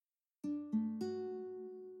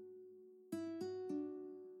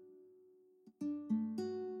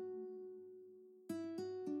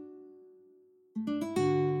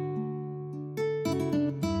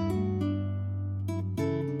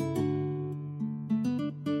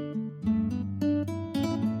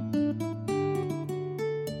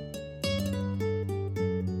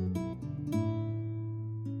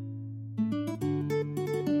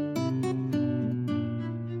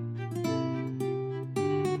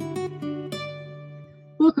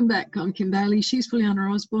Welcome back. I'm Kim Bailey. She's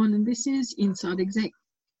Fuliana Osborne, and this is Inside Exec.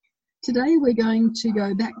 Today we're going to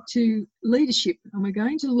go back to leadership, and we're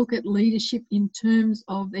going to look at leadership in terms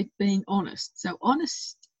of it being honest. So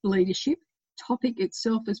honest leadership, topic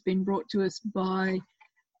itself has been brought to us by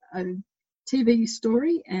a TV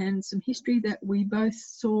story and some history that we both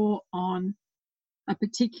saw on a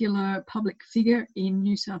particular public figure in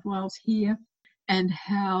New South Wales here, and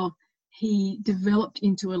how he developed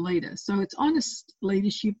into a leader. So it's honest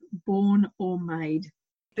leadership, born or made.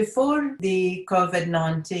 Before the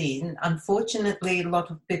COVID-19, unfortunately, a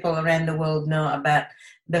lot of people around the world know about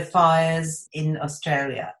the fires in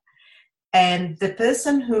Australia. And the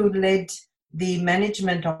person who led the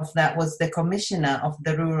management of that was the Commissioner of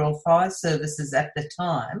the Rural Fire Services at the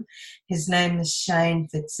time. His name is Shane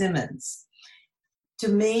Fitzsimmons. To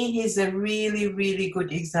me, he's a really, really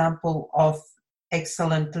good example of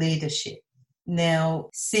excellent leadership. Now,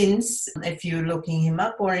 since, if you're looking him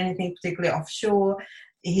up or anything particularly offshore,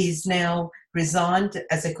 he's now resigned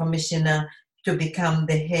as a commissioner to become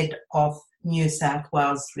the head of New South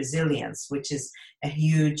Wales Resilience, which is a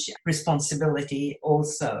huge responsibility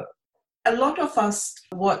also. A lot of us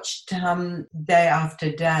watched day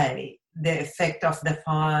after day the effect of the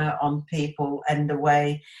fire on people and the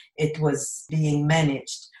way it was being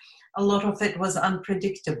managed. A lot of it was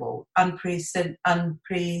unpredictable, Unprecedented.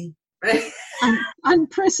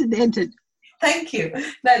 Thank you.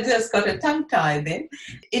 That just got a tongue tie then.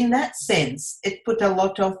 In that sense, it put a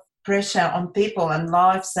lot of pressure on people, and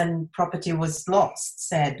lives and property was lost,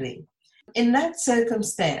 sadly. In that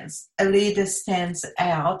circumstance, a leader stands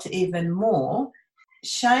out even more.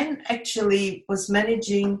 Shane actually was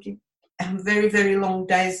managing very, very long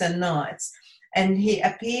days and nights, and he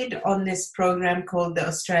appeared on this program called The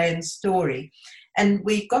Australian Story. And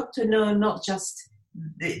we got to know not just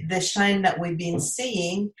the Shane that we've been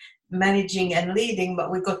seeing, managing and leading, but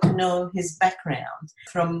we got to know his background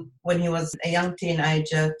from when he was a young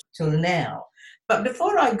teenager till now. But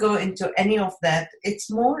before I go into any of that, it's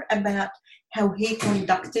more about how he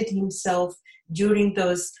conducted himself during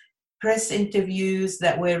those press interviews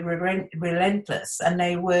that were relentless, and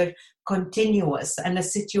they were continuous and a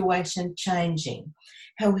situation changing.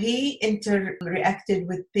 How he interacted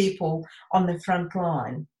with people on the front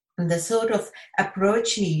line and the sort of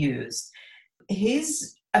approach he used.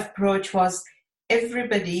 His approach was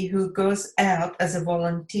everybody who goes out as a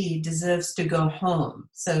volunteer deserves to go home.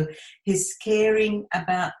 So he's caring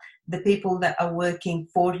about the people that are working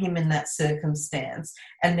for him in that circumstance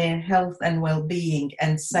and their health and well-being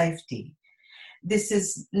and safety. This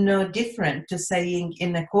is no different to saying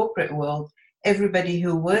in the corporate world, everybody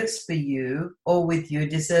who works for you or with you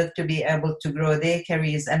deserve to be able to grow their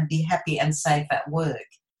careers and be happy and safe at work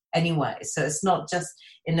anyway. So it's not just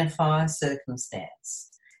in a fire circumstance.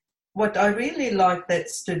 What I really liked that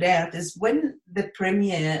stood out is when the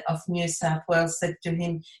Premier of New South Wales said to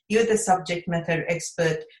him, you're the subject matter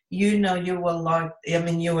expert, you know you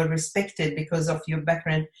were respected because of your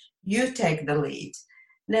background, you take the lead.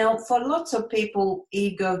 Now, for lots of people,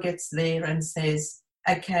 ego gets there and says,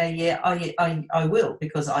 okay, yeah, I will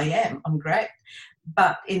because I'm great.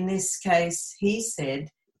 But in this case, he said,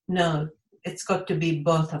 no, it's got to be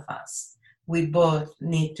both of us. We both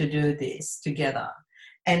need to do this together.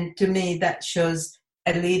 And to me, that shows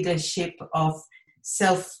a leadership of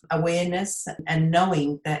self-awareness and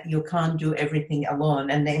knowing that you can't do everything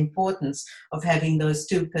alone, and the importance of having those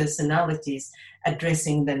two personalities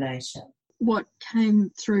addressing the nation. What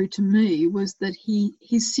came through to me was that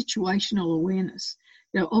his situational awareness.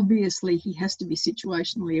 Now, obviously, he has to be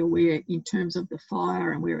situationally aware in terms of the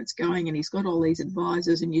fire and where it's going, and he's got all these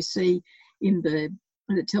advisors, and you see in the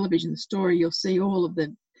television story, you'll see all of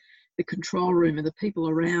the control room and the people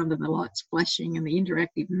around and the lights flashing and the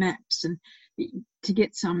interactive maps, and to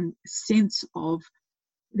get some sense of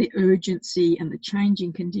the urgency and the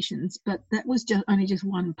changing conditions. But that was only just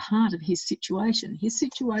one part of his situation. His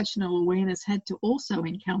situational awareness had to also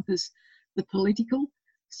encompass the political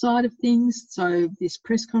side of things. So this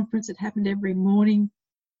press conference that happened every morning,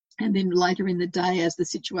 and then later in the day as the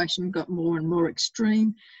situation got more and more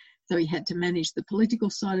extreme, so he had to manage the political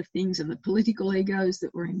side of things and the political egos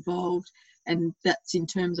that were involved, and that's in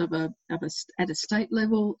terms of at a state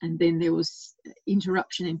level, and then there was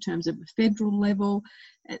interruption in terms of a federal level,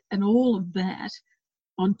 and all of that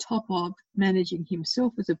on top of managing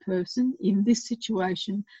himself as a person in this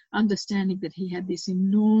situation, understanding that he had this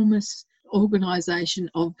enormous organisation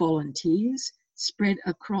of volunteers spread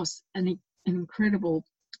across an incredible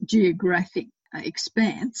geographic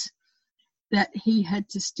expanse that he had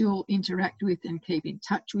to still interact with and keep in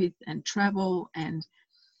touch with and travel and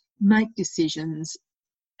make decisions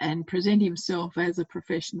and present himself as a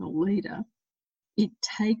professional leader, it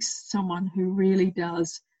takes someone who really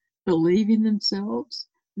does believe in themselves,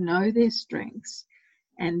 know their strengths,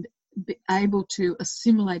 and be able to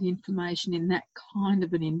assimilate information in that kind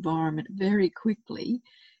of an environment very quickly,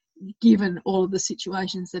 given all of the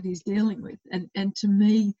situations that he's dealing with. And to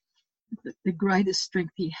me, the greatest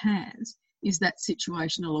strength he has is that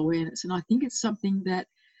situational awareness. And I think it's something that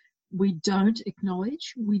we don't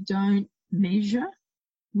acknowledge, we don't measure,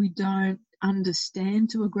 we don't understand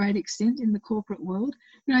to a great extent in the corporate world.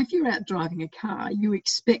 You know, if you're out driving a car, you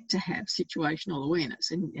expect to have situational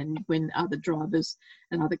awareness. And when other drivers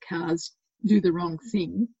and other cars do the wrong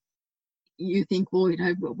thing, you think, well, you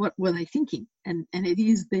know, what were they thinking? And it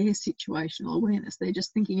is their situational awareness. They're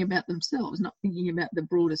just thinking about themselves, not thinking about the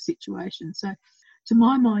broader situation. So to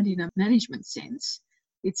my mind, in a management sense,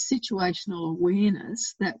 it's situational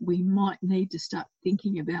awareness that we might need to start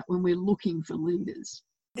thinking about when we're looking for leaders.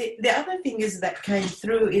 The other thing is that came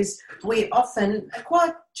through is we often,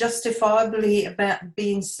 quite justifiably, about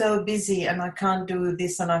being so busy and I can't do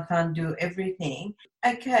this and I can't do everything.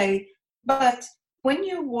 Okay, but when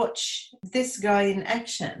you watch this guy in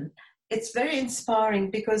action, it's very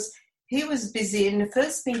inspiring because he was busy and the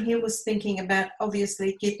first thing he was thinking about,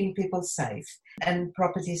 obviously, keeping people safe and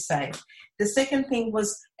property safe. The second thing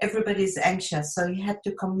was everybody's anxious, so he had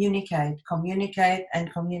to communicate.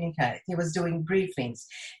 He was doing briefings.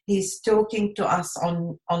 He's talking to us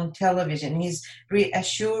on television. He's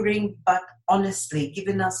reassuring, but honestly,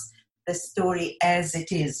 giving us the story as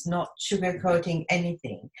it is, not sugarcoating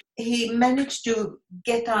anything. He managed to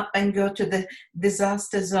get up and go to the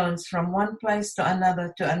disaster zones from one place to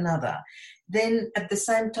another. Then at the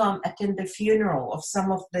same time attend the funeral of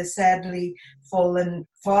some of the sadly fallen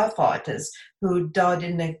firefighters who died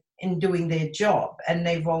in doing their job, and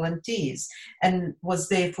they volunteers and was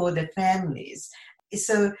there for the families.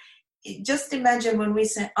 So just imagine when we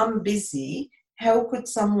say, I'm busy, how could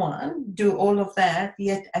someone do all of that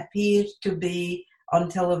yet appear to be on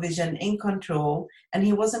television in control? And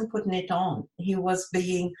he wasn't putting it on. He was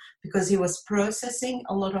because he was processing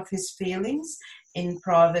a lot of his feelings in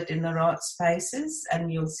private, in the right spaces,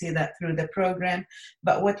 and you'll see that through the program.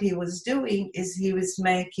 But what he was doing is he was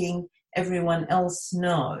making everyone else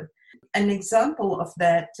know. An example of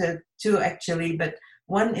that too, actually, but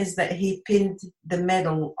one is that he pinned the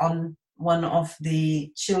medal on one of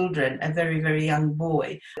the children, a very, very young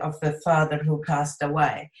boy of the father who passed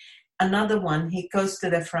away. Another one, he goes to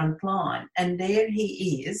the front line, and there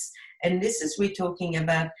he is. And this is, we're talking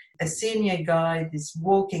about a senior guy is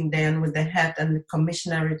walking down with the hat and the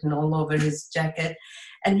commissioner written all over his jacket.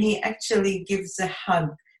 And he actually gives a hug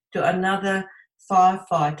to another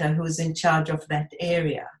firefighter who's in charge of that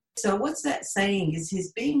area. So what's that saying is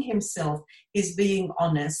he's being himself, he's being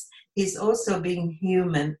honest, he's also being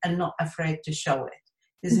human and not afraid to show it.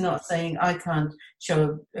 He's not saying, I can't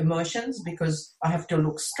show emotions because I have to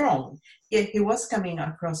look strong. Yeah, he was coming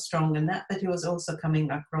across strong in that, but he was also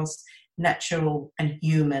coming across natural and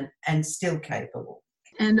human and still capable.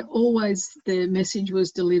 And always the message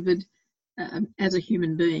was delivered as a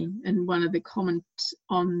human being. And one of the comments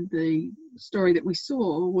on the story that we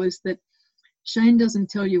saw was that Shane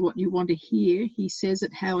doesn't tell you what you want to hear. He says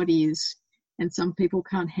it how it is. And some people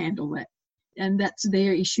can't handle that. And that's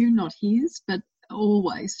their issue, not his. But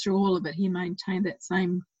always, through all of it, he maintained that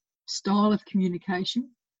same style of communication.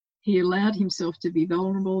 He allowed himself to be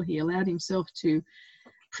vulnerable. He allowed himself to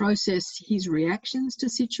process his reactions to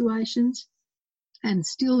situations. And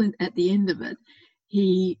still, at the end of it,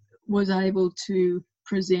 he was able to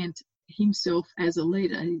present himself as a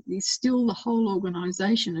leader. Still, the whole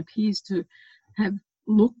organisation appears to have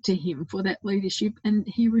looked to him for that leadership, and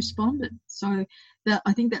he responded. So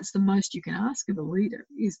I think that's the most you can ask of a leader,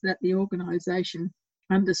 is that the organisation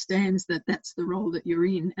understands that that's the role that you're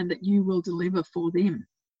in and that you will deliver for them.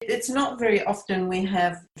 It's not very often we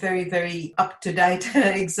have very, very up-to-date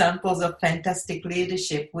examples of fantastic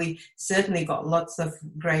leadership. We certainly got lots of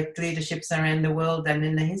great leaderships around the world and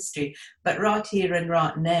in the history. But right here and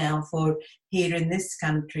right now, for here in this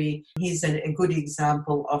country, he's a good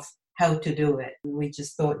example of how to do it. We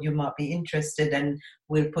just thought you might be interested, and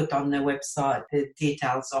we'll put on the website the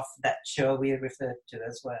details of that show we referred to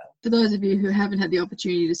as well. For those of you who haven't had the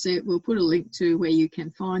opportunity to see it, we'll put a link to where you can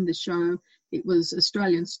find the show. It was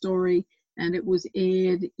Australian Story, and it was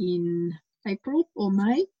aired in April or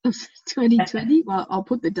May of 2020. Well, I'll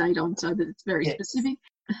put the date on so that it's very specific.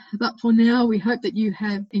 But for now, we hope that you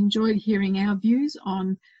have enjoyed hearing our views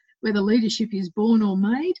on whether leadership is born or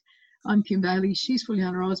made. I'm Kim Bailey, she's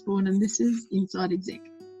Juliana Osborne, and this is Inside Exec.